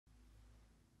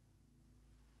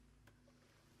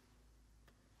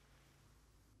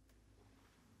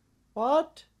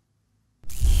What?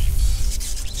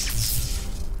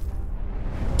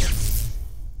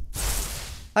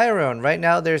 Hi everyone, right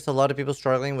now there's a lot of people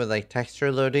struggling with like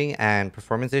texture loading and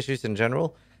performance issues in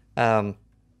general. Um,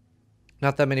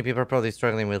 Not that many people are probably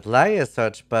struggling with lag as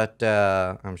such, but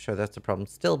I'm sure that's a problem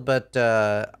still. But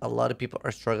a lot of people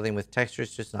are struggling with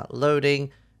textures just not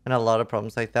loading and a lot of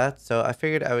problems like that. So I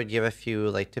figured I would give a few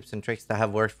like tips and tricks that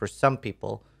have worked for some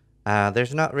people.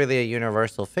 There's not really a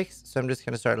universal fix, so I'm just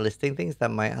going to start listing things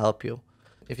that might help you.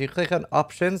 If you click on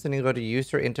options and you go to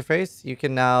user interface, you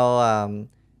can now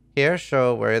here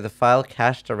show where the file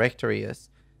cache directory is.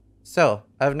 So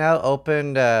I've now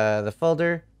opened the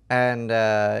folder, and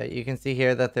you can see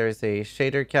here that there's a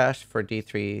shader cache for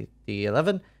D3,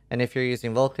 D11, and if you're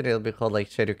using Vulkan, it'll be called like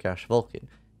shader cache Vulkan.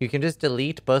 You can just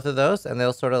delete both of those, and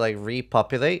they'll sort of like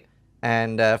repopulate.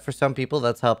 And for some people,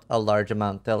 that's helped a large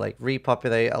amount. They'll like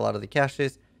repopulate a lot of the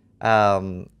caches,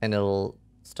 and it'll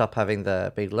stop having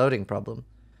the big loading problem.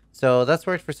 So that's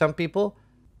worked for some people.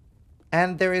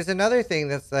 And there is another thing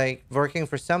that's like working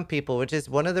for some people, which is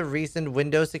one of the recent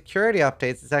Windows security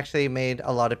updates. It's actually made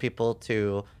a lot of people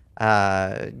to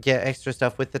get extra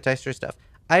stuff with the texture stuff.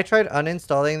 I tried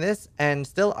uninstalling this, and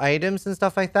still items and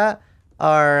stuff like that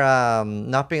are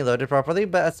not being loaded properly.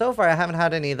 But so far, I haven't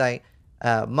had any like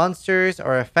monsters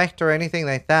or effect or anything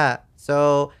like that.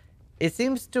 So it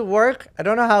seems to work. I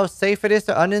don't know how safe it is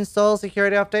to uninstall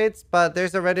security updates, but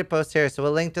there's a Reddit post here, so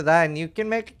we'll link to that and you can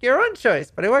make your own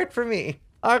choice. But it worked for me.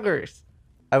 Augurs.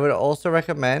 I would also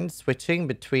recommend switching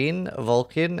between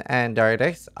Vulkan and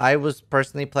DirectX. I was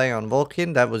personally playing on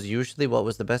Vulkan. That was usually what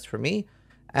was the best for me.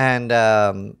 And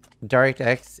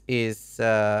DirectX is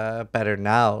better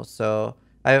now. So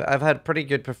I've had pretty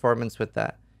good performance with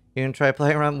that. You can try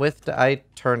playing around with. I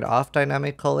turned off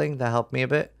dynamic culling. That helped me a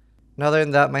bit. And other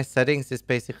than that, my settings is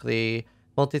basically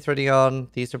multi-threading on.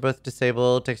 These are both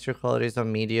disabled. Texture quality is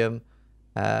on medium.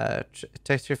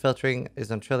 Texture filtering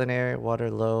is on trillionaire.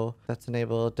 Water low. That's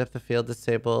enabled. Depth of field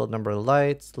disabled. Number of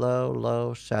lights low,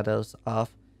 low. Shadows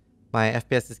off. My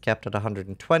FPS is kept at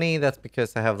 120. That's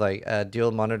because I have like a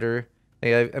dual monitor.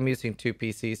 Like, I'm using two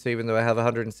PCs, so even though I have a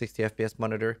 160 FPS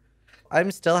monitor,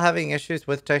 I'm still having issues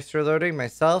with texture loading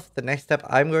myself. The next step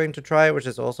I'm going to try, which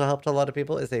has also helped a lot of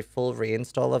people, is a full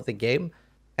reinstall of the game.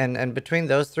 And between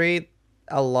those three,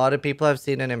 a lot of people have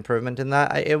seen an improvement in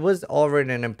that. It was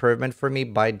already an improvement for me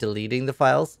by deleting the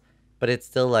files, but it's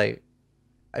still like,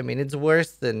 I mean, it's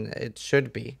worse than it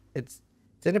should be. It's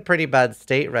in a pretty bad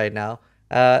state right now.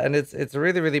 And it's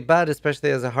really, really bad,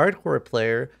 especially as a hardcore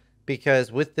player,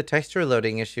 because with the texture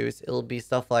loading issues, it'll be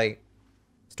stuff like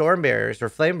storm barriers or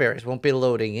flame barriers won't be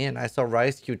loading in. I saw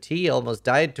Rise QT almost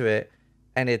died to it,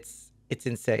 and it's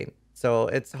insane. So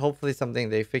it's hopefully something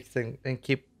they fix and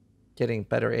keep getting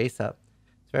better ASAP.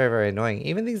 It's very, very annoying.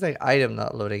 Even things like item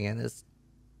not loading in is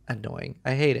annoying.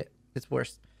 I hate it. It's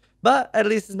worse. But at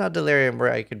least it's not Delirium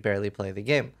where I could barely play the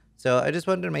game. So I just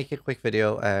wanted to make a quick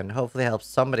video and hopefully help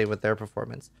somebody with their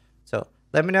performance. So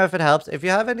let me know if it helps. If you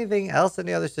have anything else,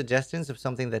 any other suggestions of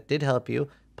something that did help you,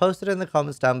 post it in the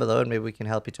comments down below and maybe we can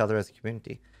help each other as a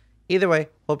community. Either way,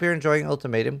 hope you're enjoying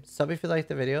Ultimatum. Sub if you liked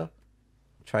the video.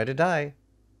 Try to die.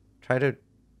 Try to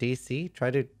DC. Try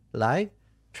to lie.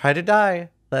 Try to die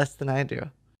less than I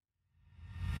do.